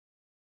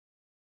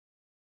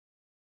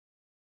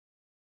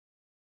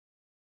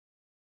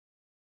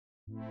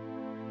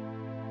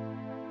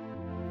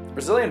The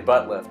Brazilian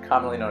butt lift,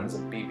 commonly known as a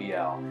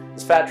BBL,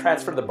 is fat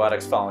transfer to the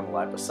buttocks following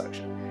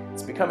liposuction.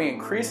 It's becoming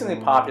increasingly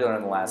popular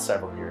in the last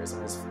several years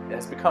and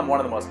has become one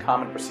of the most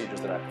common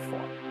procedures that I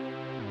perform.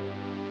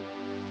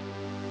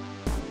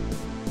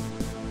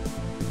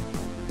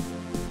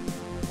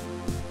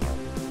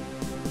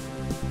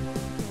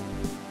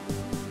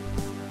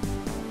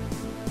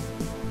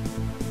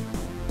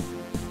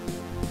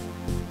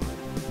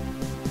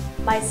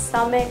 My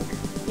stomach,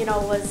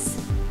 was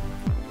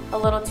a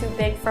little too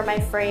big for my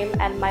frame,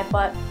 and my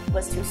butt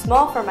was too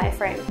small for my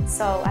frame.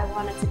 So I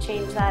wanted to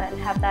change that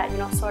and have that,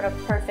 sort of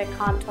perfect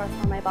contour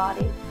for my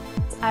body.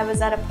 I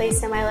was at a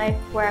place in my life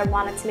where I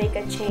wanted to make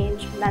a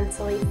change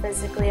mentally,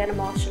 physically, and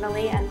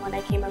emotionally, and when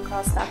I came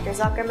across Dr.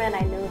 Zuckerman,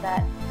 I knew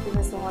that he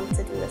was the one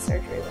to do the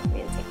surgery with me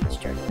and take this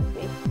journey with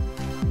me.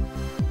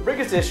 The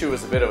biggest issue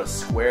was a bit of a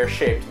square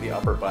shape to the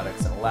upper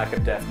buttocks and a lack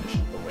of definition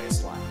of the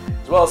waistline,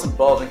 as well as some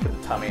bulging to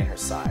the tummy and her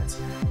sides.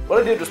 What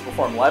I did was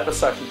perform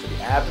liposuction to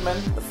the abdomen,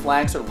 the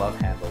flanks or love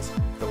handles,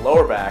 the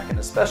lower back, and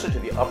especially to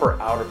the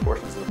upper outer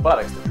portions of the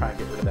buttocks to try and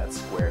get rid of that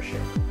square shape.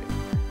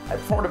 I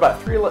performed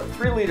about 3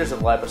 liters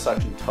of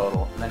liposuction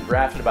total and then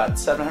grafted about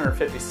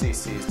 750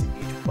 cc's to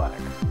each buttock.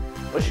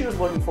 What she was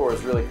looking for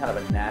was really kind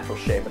of a natural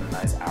shape and a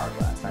nice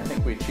hourglass, and I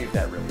think we achieved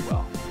that really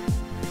well.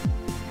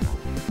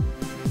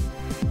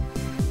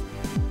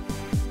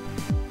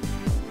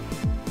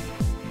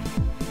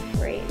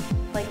 Great.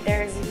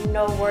 There's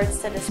no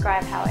words to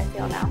describe how I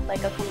feel now,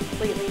 like a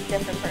completely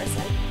different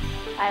person.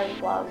 I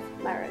love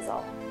my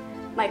result.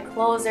 My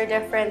clothes are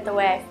different, the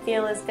way I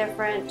feel is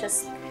different,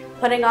 just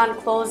putting on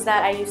clothes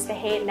that I used to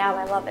hate, now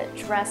I love it.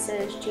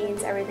 Dresses,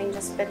 jeans, everything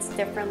just fits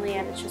differently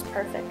and it's just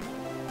perfect.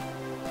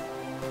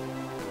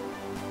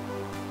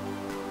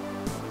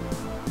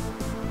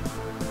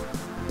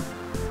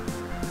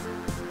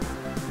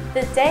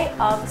 The day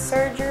of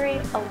surgery,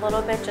 a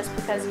little bit just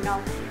because,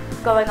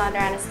 going under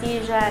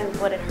anesthesia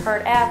and would it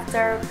hurt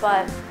after,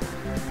 but,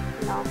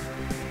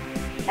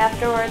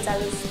 afterwards I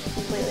was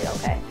completely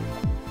okay.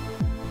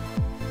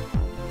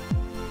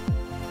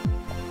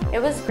 It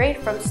was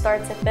great from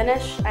start to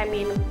finish. I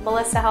mean,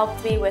 Melissa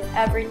helped me with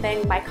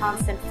everything, my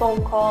constant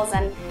phone calls,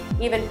 and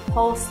even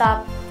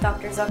post-op,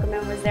 Dr.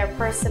 Zuckerman was there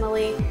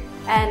personally,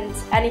 and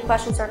any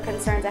questions or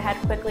concerns I had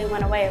quickly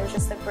went away. It was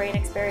just a great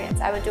experience.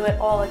 I would do it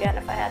all again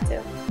if I had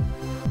to.